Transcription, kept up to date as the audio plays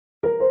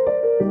Սարգիս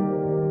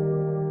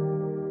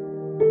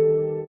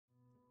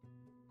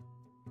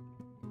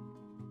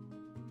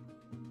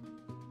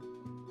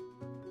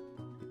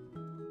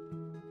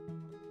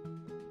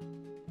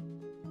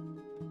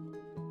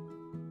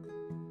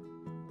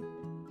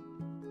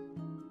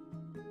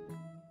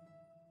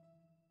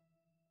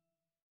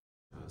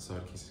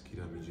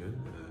Կիրամիջյան,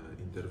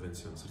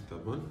 ինտերվենցիոն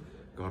սրտաբան,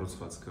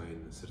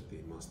 կառուցվածքային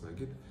սրտի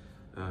մասնագետ,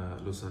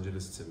 Լոս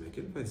Անջելեսից եմ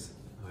եկել, բայց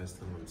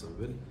Հայաստանում եմ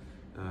ծնվել։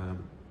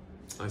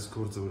 Այս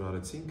գործը որ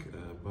արեցինք,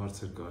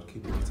 բարձր կարգի,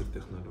 բարձր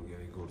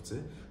տեխնոլոգիայի գործ է,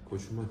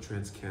 կոչվում է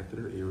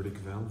Transcatheter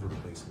Aortic Valve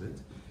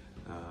Replacement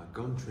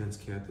կամ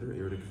Transcatheter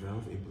Aortic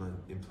Valve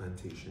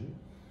Implantation,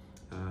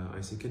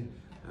 այսինքն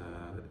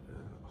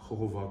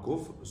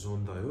խողովակով,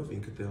 զոնդայով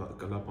ինքը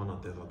կլապանա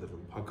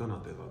տեղադրվում, փականա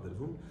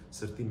տեղադրվում,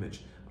 սրտի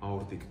մեջ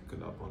աորտիկ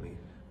կլապանի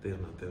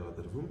տեղն է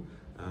տեղադրվում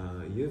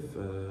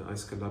եւ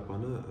այս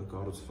կլապանը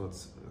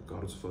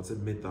կառուցված է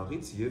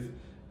մետաղից եւ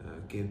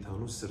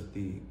կենթանու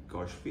սրտի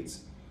կաշվից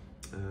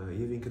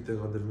եւ ինքը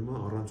տեղադրվում է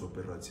առանց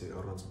օպերացիայի,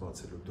 առանց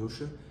բացելու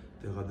դոշը,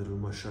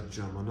 տեղադրվում է շատ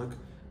ժամանակ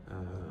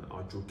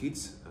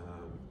աճուկից,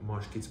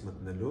 մաշկից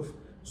մտնելով,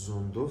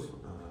 զոնդով,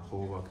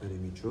 խողովակների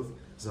միջով,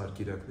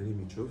 զարկիրակների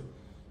միջով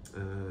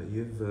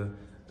եւ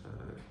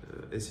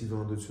այս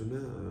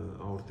հիվանդությունը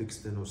aortic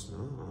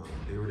stenosis-ն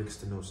է, aortic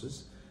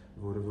stenosis,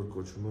 որը որ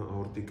կոչվում է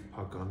aortic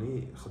փականի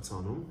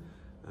խցանում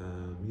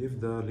եւ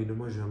դա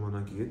լինում է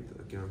ժամանակի հետ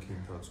կյանքի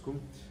ընթացքում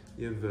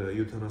եւ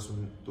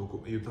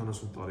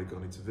 70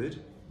 տարեկանից վեր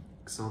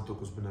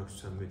 20%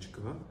 բնակչության մեջ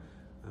կա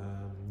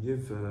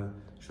եւ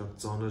շատ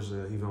ծանր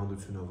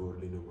հիվանդություն է որ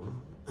լինում է,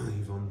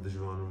 հիվանդը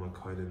դժվարանում է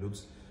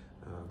քայլելուց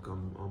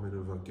կամ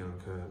ամենօրվա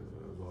կյանքը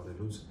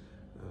վարելուց,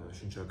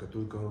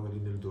 շնչակտուր կարող է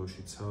լինել,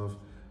 դոշի ցավ,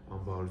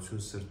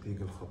 անբարություն սրտի,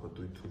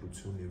 գլխապտույտ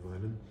թուլություն եւ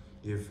այլն,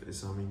 եւ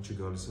այս ամեն ինչը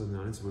գալիս է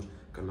նրանից, որ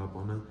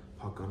կլապանը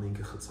փականը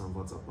ինքը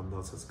խցանված,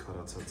 ապնդացած,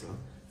 քարացած է,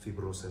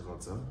 ֆիբրոզ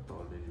եղած է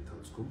տարիների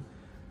ընթացքում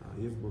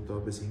եւ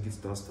մոտավորապես 5-ից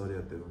 10 տարի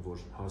է տևում,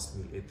 որ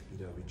հասնի այդ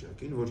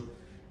իրավիճակին, որ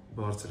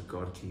բարձր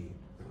կարգի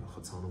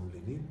խցանում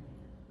լինի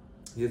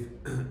եւ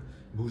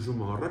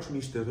բուժումը առաջ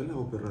միշտ եղել է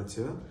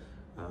օպերացիա,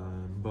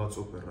 բաց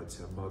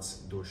օպերացիա, բաց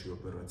դոշի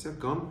օպերացիա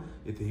կամ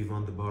եթե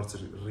հիվանդը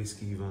բարձր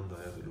ռիսկի հիվանդ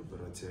է եղել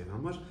օպերացիայի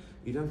համար,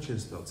 իրանք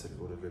չեն ստացել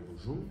որևէ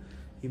բուժում։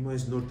 Հիմա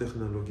այս նոր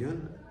տեխնոլոգիան,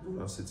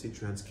 որ ասեցի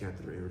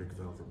Transcatheter Aortic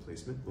Valve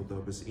Replacement,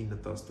 մոտավորապես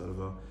 9-10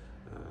 տարվա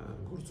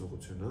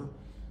գործողություն է,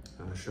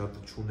 շատ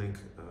չունենք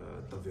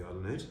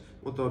տվյալներ,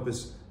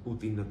 մոտավորապես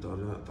 8-9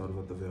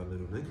 տարվա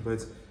տվյալներ ունենք,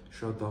 բայց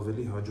շատ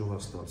ավելի հաջող է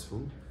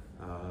ստացվում,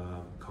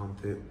 քան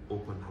թե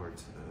open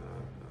heart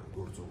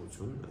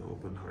գործողություն,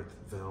 open heart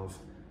valve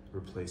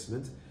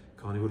replacement,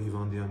 քանի որ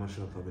հիվանդի համար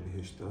շատ ավելի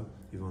հեշտ է,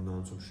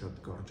 հիվանդանոցում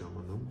շատ կարճ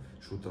ժամանում,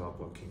 շուտ է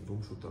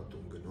ապաքինվում, շուտ է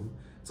տուն գնում,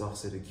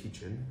 ծախսերը քիչ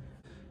են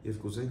եւ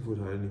կուզենք,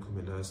 որ հայրենիքում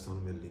էլ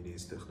Հայաստանում էլ լինի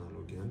այս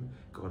տեխնոլոգիան,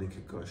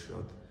 կարիքը կա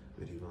շատ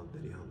մեր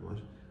հիվանդների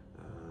համար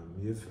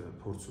եւ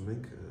փորձում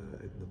ենք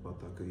այդ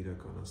նպատակը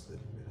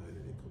իրականացնել մեր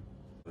հայրենիքում։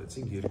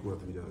 Արեցինք երկու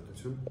հատ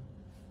վիրահատություն,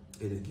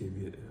 երեք եւ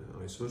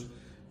այսօր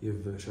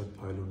եւ շատ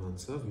փայլուն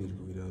անցավ,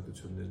 երկու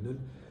վիրահատություններն էլ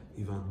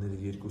հիվանդները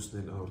երկուսն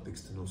էլ aortic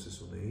stenosis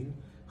ունեին,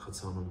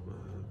 խցանում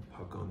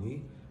փականի,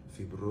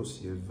 ֆիբրոզ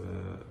եւ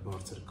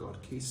բարձր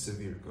կարգի,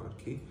 severe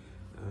կարգի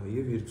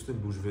եւ երկուսն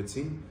էլ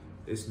բուժվեցին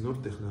այս նոր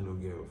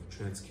տեխնոլոգիայով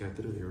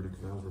Transcatheter Aortic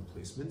Valve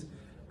Replacement,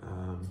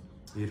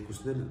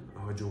 երկուսն էլ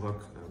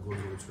հաջողակ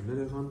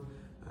գործողություններ եղան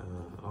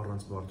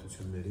առանց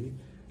բարդությունների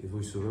եւ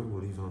հույսով եմ,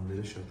 որ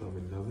հիվանդները շատ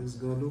ավելի լավ են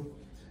զգալու,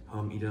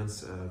 համ իրանց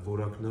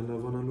որակն է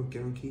լավանալու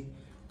կյանքի,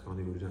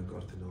 քանի որ իրանք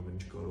արդեն ամեն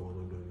ինչ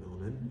կարողանալու են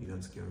անեն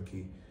իրանց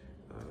կյանքի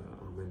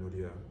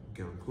ամենօրյա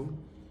կյանքում,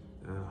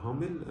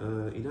 համ էլ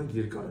իրանք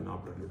երկար են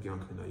ապրելու,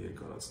 կյանքն է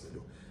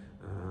երկարացնելու։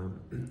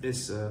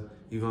 Այս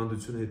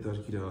հիվանդությունը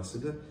հետաքրքիր է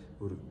ասելը,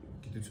 որ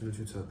գիտությունը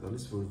ցույց է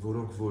տալիս, որ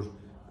որոնք որ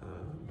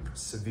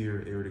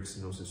severe aortic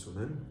stenosis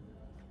ունեն,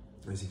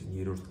 այսինքն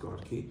երրորդ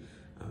կարգի,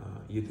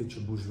 եթե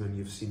չբուժվեն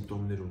եւ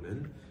սիմպտոմներ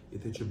ունեն,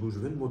 եթե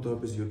չբուժվեն,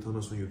 մոտավորապես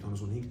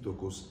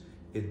 70-75%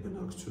 այդ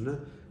բնակչությունը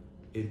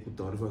 2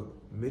 տարվա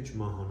մեջ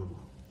մահանում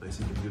է,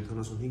 այսինքն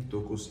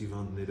 75%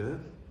 հիվանդները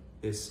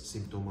այս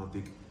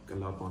սիմպտոմատիկ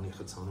կլապանի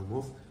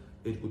խցանումով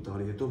 2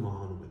 տարի հետո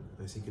մահանում են,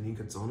 այսինքն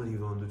ինքը ծանր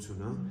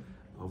հիվանդություն է,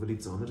 ավելի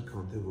ծանր,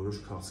 քան թե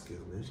որոշ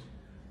քաղցկեղներ,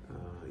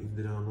 եւ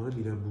դրա համար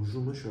իր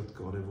բուժումը շատ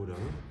կարեւոր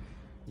է,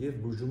 եւ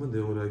բուժումը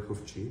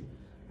դեղորայքով չի,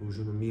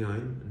 բուժումը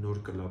միայն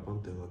նոր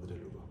կլապան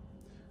տեղադրելով է,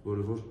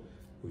 որը որ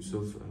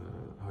հույսով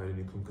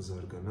հայրենիքում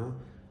կզարգանա,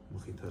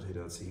 Ընդհանուր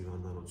Հերացի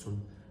հիվանդանոցում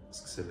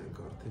սկսել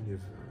ենք արդեն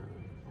եւ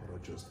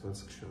առաջ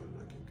աստված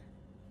կշարունակենք։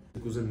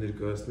 Կուզեմ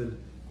ներկայացնել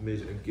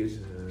մեր ընկեր,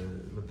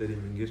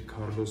 մտերիմ ընկեր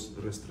Քարլոս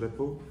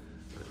Ռեստրեպո,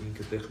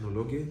 ինքը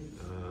տեխնոլոգ է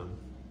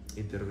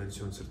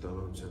ինտերվենցիոն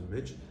սրտաբանության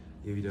մեջ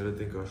եւ իրար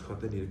հետ ենք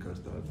աշխատել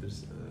երկար տարիներ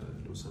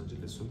Լոս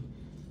Անջելեսում,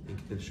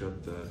 ինքն էլ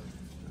շատ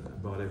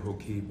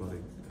բարեհոգի,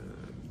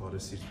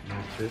 բարեսիրտ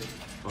մարդ է,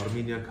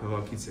 Արմենիա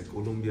քաղաքից է,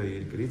 Կոլումբիա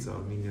երկրից,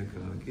 Արմենիա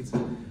քաղաքից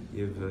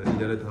եւ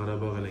իրար հետ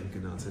Հարաբաղ ենք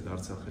գնացել,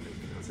 Արցախ ենք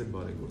գնացել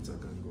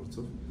բարեգործական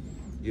գործով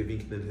եւ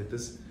ինքն էլ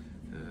հետս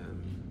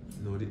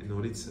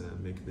նորից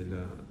մեկնել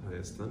է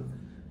Հայաստան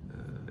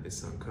այս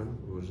անգամ,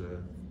 որ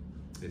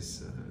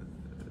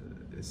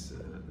այս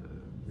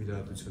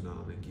վիրահատությունը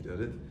անենք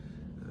իրար հետ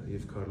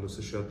եւ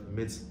Քարլոսը շատ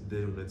մեծ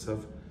դեր ունեցավ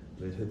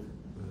մեր հետ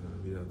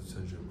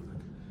վիրահատության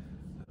ժամանակ.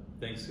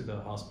 Thanks to the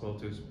hospital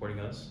to supporting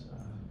us,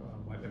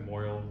 White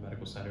Memorial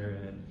Medical Center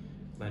and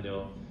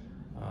Glendale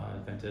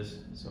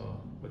Adventist. So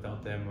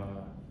without them,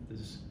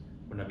 this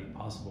would not be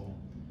possible.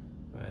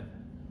 But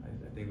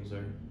I think those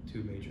are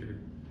two major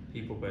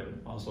people, but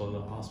also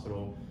the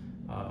hospital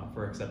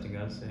for accepting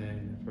us,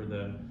 and for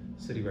the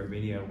city of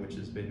Armenia, which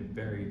has been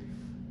very,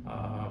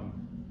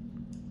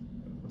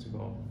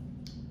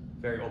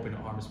 very open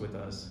arms with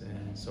us,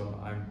 and so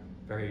I'm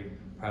very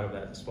proud of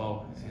that as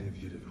well. And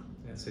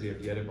the city of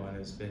Yerevan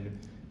has been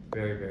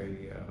very,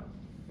 very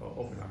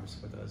open arms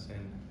with us,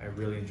 and I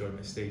really enjoyed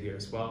my stay here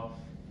as well.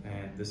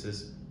 And this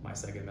is my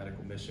second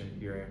medical mission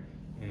here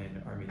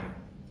in Armenia.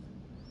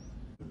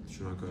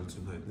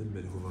 Շնորհակալություն հայտնել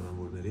մեր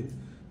հովանավորներին,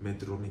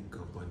 մետրոնիկ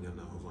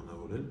կամպանիան է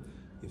հովանավորել,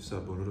 եւ սա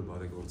բոլորը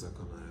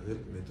բարեգործական է եղել,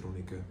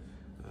 մետրոնիկը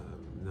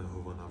նա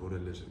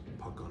հովանավորել էր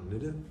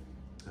փականները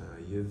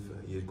եւ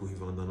երկու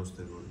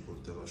հիվանդանոցներ,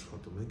 որտեղ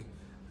աշխատում ենք,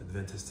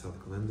 Adventist Health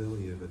Glendale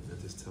եւ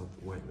Adventist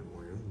Health White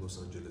Memorial Լոս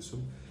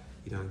Անջելեսում,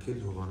 իրանք էլ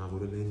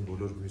հովանավորել էին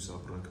բոլոր մյուս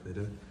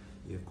ապրանքները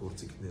եւ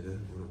գործիքները,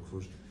 որոնք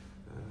որ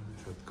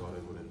շատ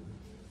կարեւոր են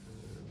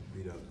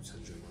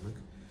վիրահատության ժամանակ։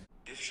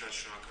 Եվ շատ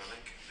շնորհակալ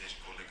ենք մեր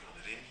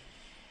գոլեգաներին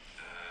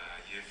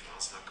եւ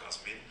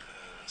անձնակազմին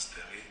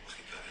ստեղի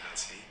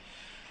Հերացի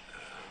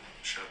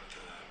շատ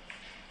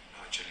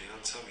հաճելի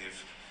անցավ եւ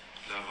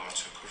լավ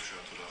արդյունքով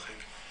շատ ուրախ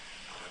ենք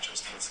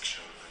առաջացած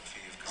կշարունակվի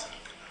եւ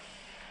կզարգանա։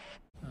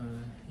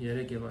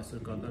 Երեք եւ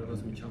այսօր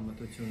կատարված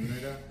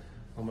միջամտությունները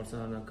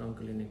Համալսարանական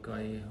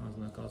կլինիկայի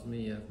անձնակազմի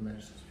եւ մեր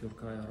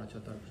Սփյուռքայի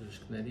առաջատար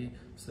բժիշկների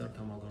սերտ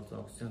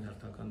համագործակցության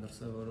հերթական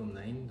դրսևորումն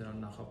էին,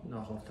 դրան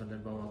նախորդել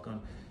էր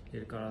բավական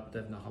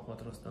երկարատև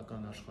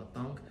նախապատրաստական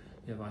աշխատանք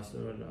եւ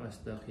այսօր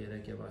այստեղ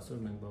երեք եւ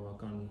այսօր մենք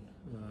բավական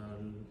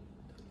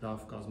լավ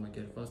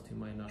կազմակերպված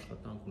թիմային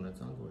աշխատանք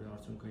ունեցանք, որի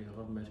արդյունքը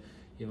եղավ մեր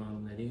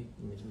հիվանդների,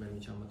 մեր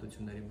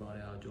միջամտությունների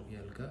բարեհաջող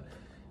ելքը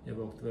եւ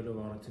օգտվելով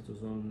առիթից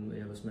ուզում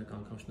եւս մեկ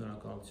անգամ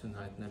շնորհակալություն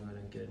հայտնել մեր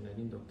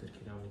ընկերներին, դոկտոր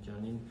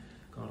Կիրամիջյանին,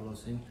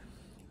 Կարլոսին,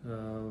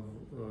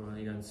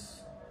 իրենց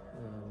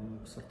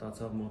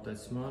սրտացավ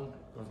մոտեցման,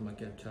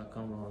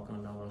 կազմակերպչական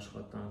բավական լավ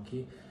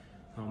աշխատանքի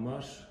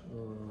համար,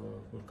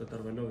 որ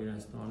կտրվելով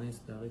իրենց տանից,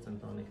 տեղից,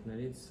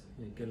 ընտանիքներից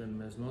եկել են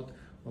մեզ մոտ,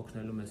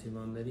 օգնելու մեզ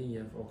հիվանդներին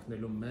եւ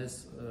օգնելու մեզ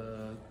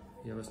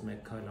եւս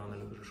մեկ քայլ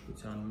անելու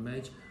բժշկության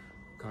մեջ,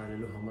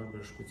 քայլելու համար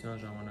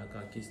բժշկության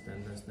ժամանակակից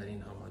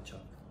տենդենսներին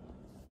համաչափ։